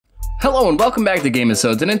Hello and welcome back to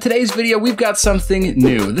Gamesodes, and in today's video we've got something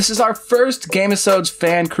new. This is our first Gamesodes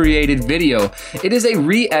fan created video. It is a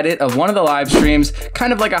re-edit of one of the live streams,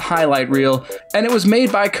 kind of like a highlight reel, and it was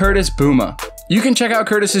made by Boumah. You can check out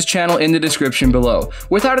Curtis's channel in the description below.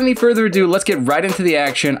 Without any further ado, let's get right into the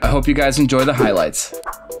action. I hope you guys enjoy the highlights.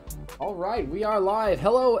 Alright, we are live.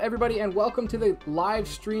 Hello everybody and welcome to the live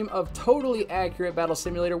stream of Totally Accurate Battle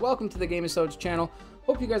Simulator. Welcome to the Gamesodes channel.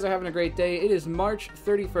 Hope you guys are having a great day. It is March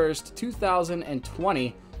 31st,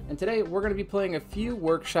 2020, and today we're going to be playing a few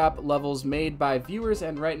workshop levels made by viewers,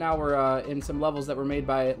 and right now we're in some levels that were made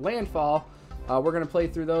by Landfall. We're going to play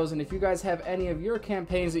through those, and if you guys have any of your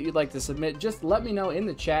campaigns that you'd like to submit, just let me know in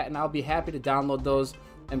the chat, and I'll be happy to download those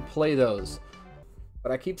and play those.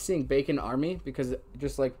 But I keep seeing Bacon Army because it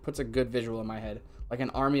just like puts a good visual in my head, like an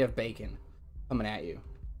army of bacon coming at you.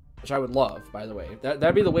 Which I would love, by the way.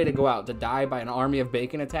 That'd be the way to go out, to die by an army of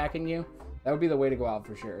bacon attacking you. That would be the way to go out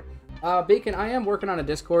for sure. Bacon, I am working on a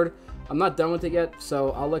Discord. I'm not done with it yet,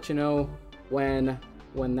 so I'll let you know when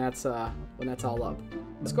that's all up.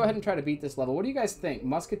 Let's go ahead and try to beat this level. What do you guys think?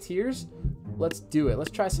 Musketeers? Let's do it.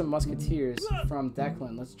 Let's try some Musketeers from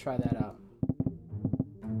Declan. Let's try that out.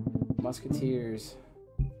 Musketeers.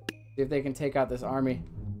 See if they can take out this army.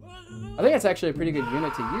 I think it's actually a pretty good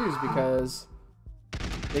unit to use because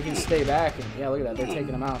they can stay back, and yeah, look at that, they're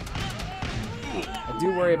taking them out. I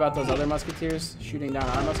do worry about those other musketeers shooting down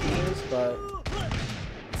our musketeers, but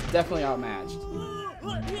it's definitely outmatched.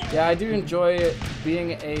 Yeah, I do enjoy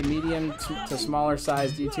being a medium to smaller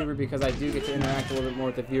sized YouTuber because I do get to interact a little bit more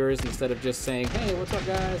with the viewers instead of just saying, hey, what's up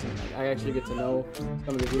guys? And I actually get to know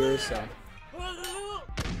some of the viewers, so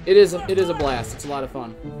it is a blast. It's a lot of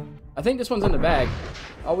fun. I think this one's in the bag.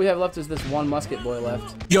 All we have left is this one musket boy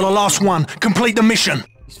left. You're the last one. Complete the mission.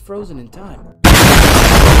 He's frozen in time.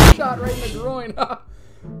 Shot right in the groin.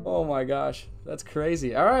 Oh my gosh, that's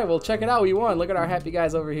crazy. All right, well check it out. We won. Look at our happy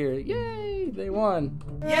guys over here. Yay, they won.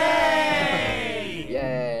 Yay!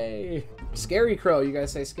 Yay! Scary Crow. You guys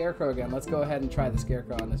say Scarecrow again. Let's go ahead and try the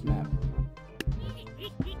Scarecrow on this map.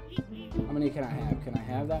 How many can I have? Can I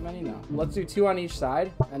have that many? No. Let's do 2 on each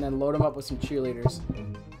side and then load them up with some cheerleaders.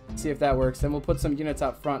 See if that works. Then we'll put some units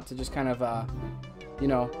out front to just kind of, you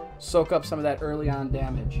know, soak up some of that early on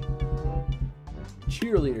damage.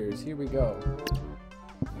 Cheerleaders, here we go.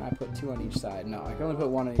 I put 2 on each side. No, I can only put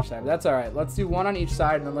 1 on each side, but that's all right. Let's do 1 on each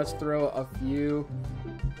side, and then let's throw a few.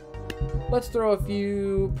 Let's throw a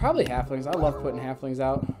few, probably halflings. I love putting halflings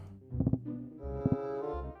out.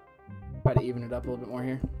 Try to even it up a little bit more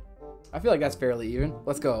here. I feel like that's fairly even.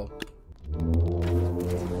 Let's go.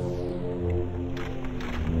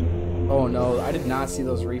 Oh no, I did not see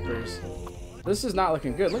those Reapers. This is not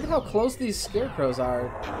looking good. Look at how close these Scarecrows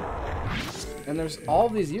are. And there's all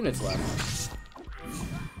these units left.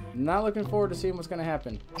 Not looking forward to seeing what's going to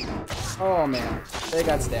happen. Oh man, they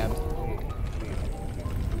got stabbed.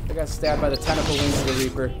 They got stabbed by the tentacle wings of the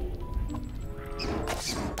Reaper.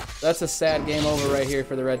 That's a sad game over right here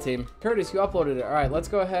for the red team. Curtis, you uploaded it. All right, let's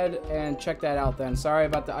go ahead and check that out then. Sorry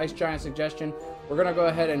about the Ice Giant suggestion. We're going to go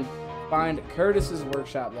ahead and find Curtis's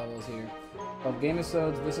workshop levels here. Of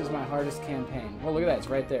Gamesodes, this is my hardest campaign. Oh, look at that. It's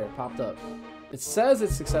right there. It popped up. It says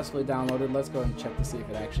it's successfully downloaded. Let's go and check to see if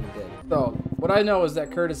it actually did. So, what I know is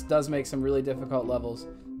that Curtis does make some really difficult levels,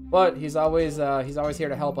 but he's always here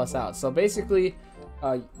to help us out. So basically,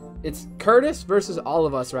 it's Curtis versus all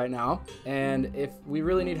of us right now, and if we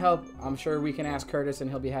really need help, I'm sure we can ask Curtis, and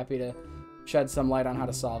he'll be happy to shed some light on how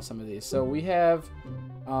to solve some of these. So we have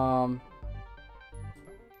a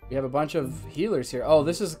bunch of healers here. Oh,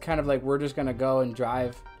 this is kind of like we're just gonna go and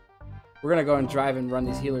drive. We're gonna go and drive and run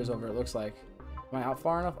these healers over. It looks like. Am I out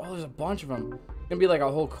far enough? Oh, there's a bunch of them. It's gonna be like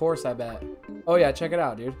a whole course, I bet. Oh yeah, check it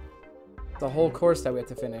out, dude. It's a whole course that we have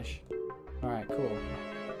to finish. All right, cool.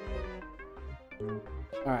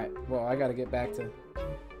 All right, well, I gotta get back to.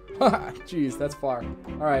 Jeez, that's far.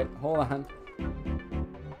 All right, hold on.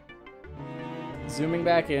 Zooming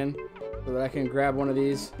back in so that I can grab one of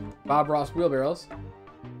these Bob Ross wheelbarrows.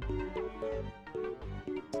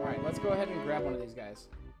 All right, let's go ahead and grab one of these guys.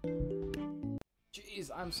 Jeez,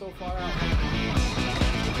 I'm so far out.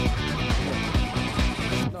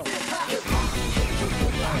 No.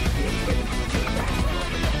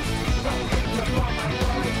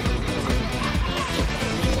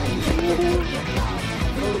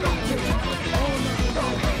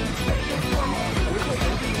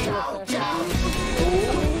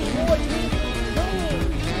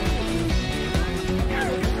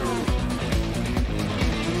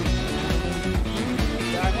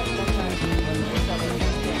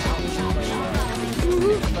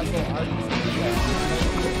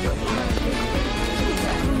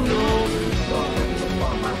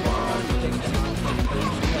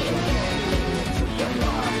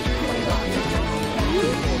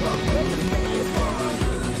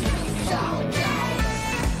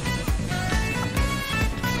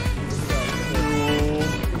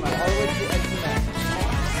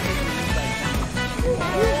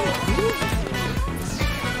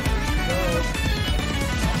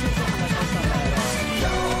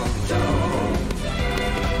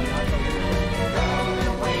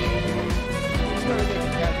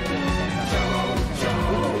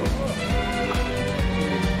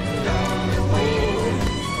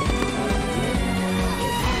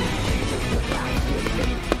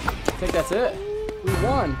 I think that's it. We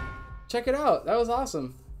won. Check it out. That was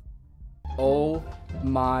awesome. Oh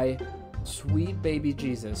my sweet baby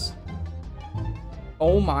Jesus.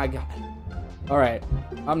 Oh my God. All right.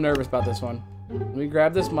 I'm nervous about this one. Let me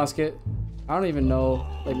grab this musket. I don't even know.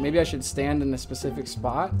 Like, maybe I should stand in a specific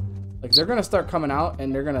spot. Like, they're going to start coming out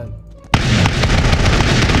and they're going to... We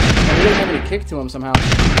don't have any kick to them somehow. Oh,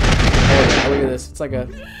 yeah, look at this. It's like a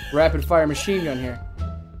rapid fire machine gun here.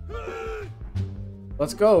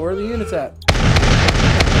 Let's go. Where are the units at?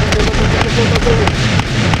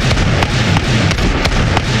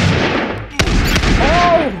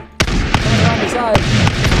 Oh! Coming around the side.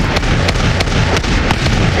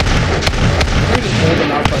 I'm just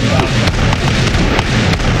holding out from down.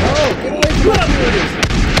 Oh, get away from the shooters.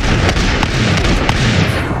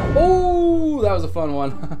 Oh, that was a fun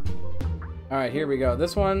one. Alright, here we go.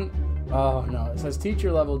 This one, oh no, it says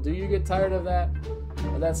teacher level. Do you get tired of that?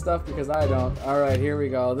 That stuff? Because I don't. All right, here we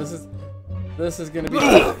go. This is gonna be.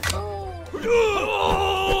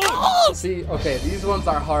 See, okay, these ones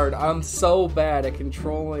are hard. I'm so bad at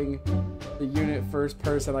controlling the unit first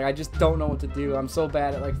person. Like, I just don't know what to do. I'm so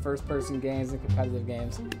bad at like first person games and competitive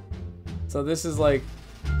games. So this is like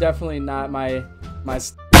definitely not my. Like,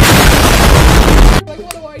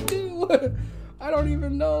 what do I do? I don't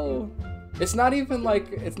even know. It's not even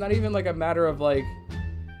like a matter of like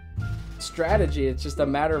strategy. It's just a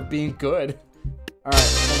matter of being good. All right,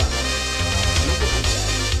 hold on.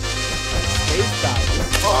 Space dive.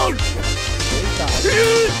 Oh! Space dive. That's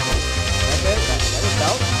it. That is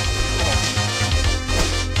out.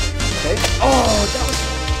 Okay. Oh, that was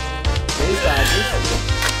space dive.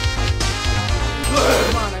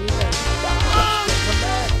 Come on, I need that. Come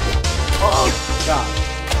back. Oh, God.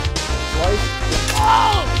 Slice.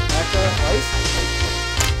 Back up. Slice.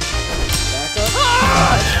 Back up.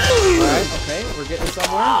 Alright, okay, we're getting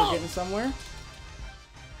somewhere. We're getting somewhere.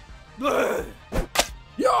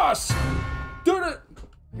 Yes! Did it!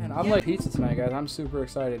 Man, I'm like pizza tonight, guys. I'm super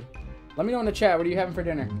excited. Let me know in the chat. What are you having for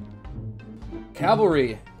dinner?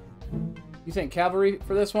 Cavalry. You think cavalry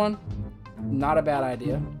for this one? Not a bad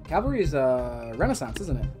idea. Cavalry is a Renaissance,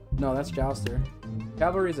 isn't it? No, that's Jouster.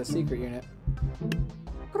 Cavalry is a secret unit.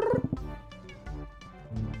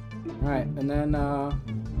 Alright, and then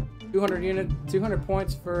 200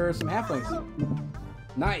 points for some halflings.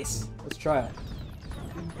 Nice. Let's try it.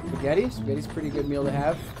 Spaghetti. Spaghetti's a pretty good meal to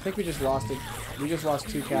have. I think we just lost it. We just lost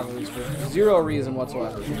 2 cavalries for zero reason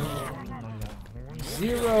whatsoever.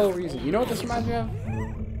 Zero reason. You know what this reminds me of?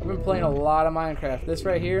 I've been playing a lot of Minecraft. This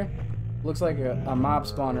right here looks like a mob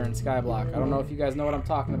spawner in Skyblock. I don't know if you guys know what I'm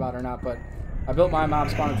talking about or not, but I built my mob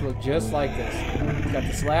spawner to look just like this. It's got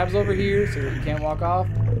the slabs over here so that you can't walk off.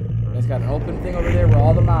 And it's got an open thing over there where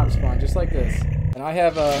all the mobs spawn, just like this. And I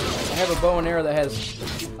have a bow and arrow that has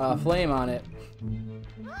flame on it.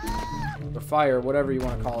 Or fire, whatever you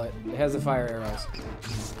want to call it. It has the fire arrows.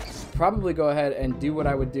 Probably go ahead and do what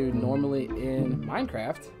I would do normally in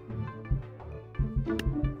Minecraft.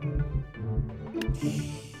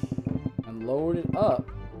 And load it up.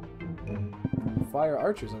 Fire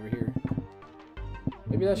archers over here.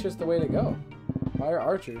 Maybe that's just the way to go. Fire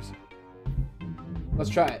archers. Let's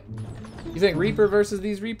try it. You think Reaper versus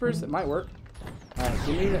these Reapers? It might work. Alright,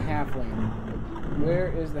 give me the halfling.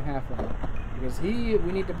 Where is the halfling? Because we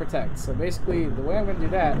need to protect. So basically, the way I'm going to do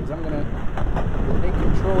that is I'm going to take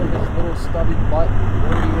control of his little stubby butt,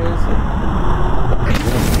 where he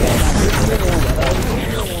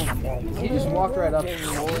is. He just walked right up.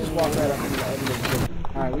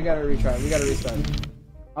 Alright, we got to retry. We got to restart.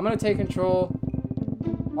 I'm going to take control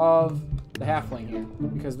of the halfling here,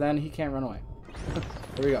 because then he can't run away.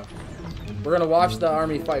 Here we go. We're gonna watch the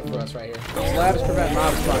army fight for us right here. Slabs prevent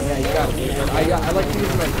mob spawn. Yeah, you got it. I like to use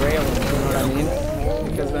them as railings, you know what I mean?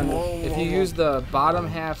 Because then, if you use the bottom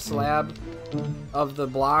half slab of the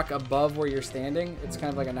block above where you're standing, it's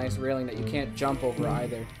kind of like a nice railing that you can't jump over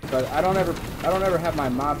either. But I don't ever have my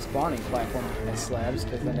mob spawning platform as slabs,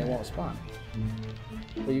 because then they won't spawn.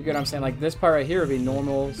 So you get what I'm saying? Like this part right here would be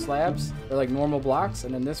normal slabs, or like normal blocks,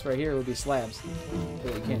 and then this right here would be slabs, so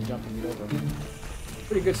that you can't jump and get over them.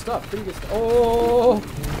 Pretty good stuff. Pretty good stuff. Oh,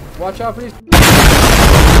 watch out for these.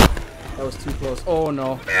 That was too close. Oh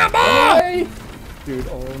no. Hey! Dude,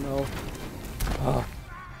 oh no. Oh,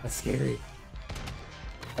 that's scary.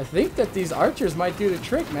 I think that these archers might do the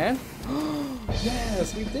trick, man.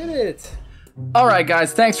 Yes, we did it. Alright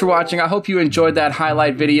guys, thanks for watching. I hope you enjoyed that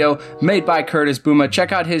highlight video made by Curtis Boumah.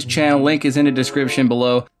 Check out his channel, link is in the description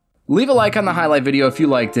below. Leave a like on the highlight video if you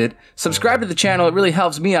liked it. Subscribe to the channel, it really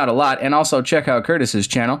helps me out a lot, and also check out Curtis's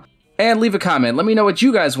channel. And leave a comment, let me know what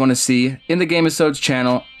you guys want to see in the Gamesodes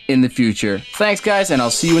channel in the future. Thanks guys, and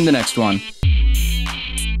I'll see you in the next one.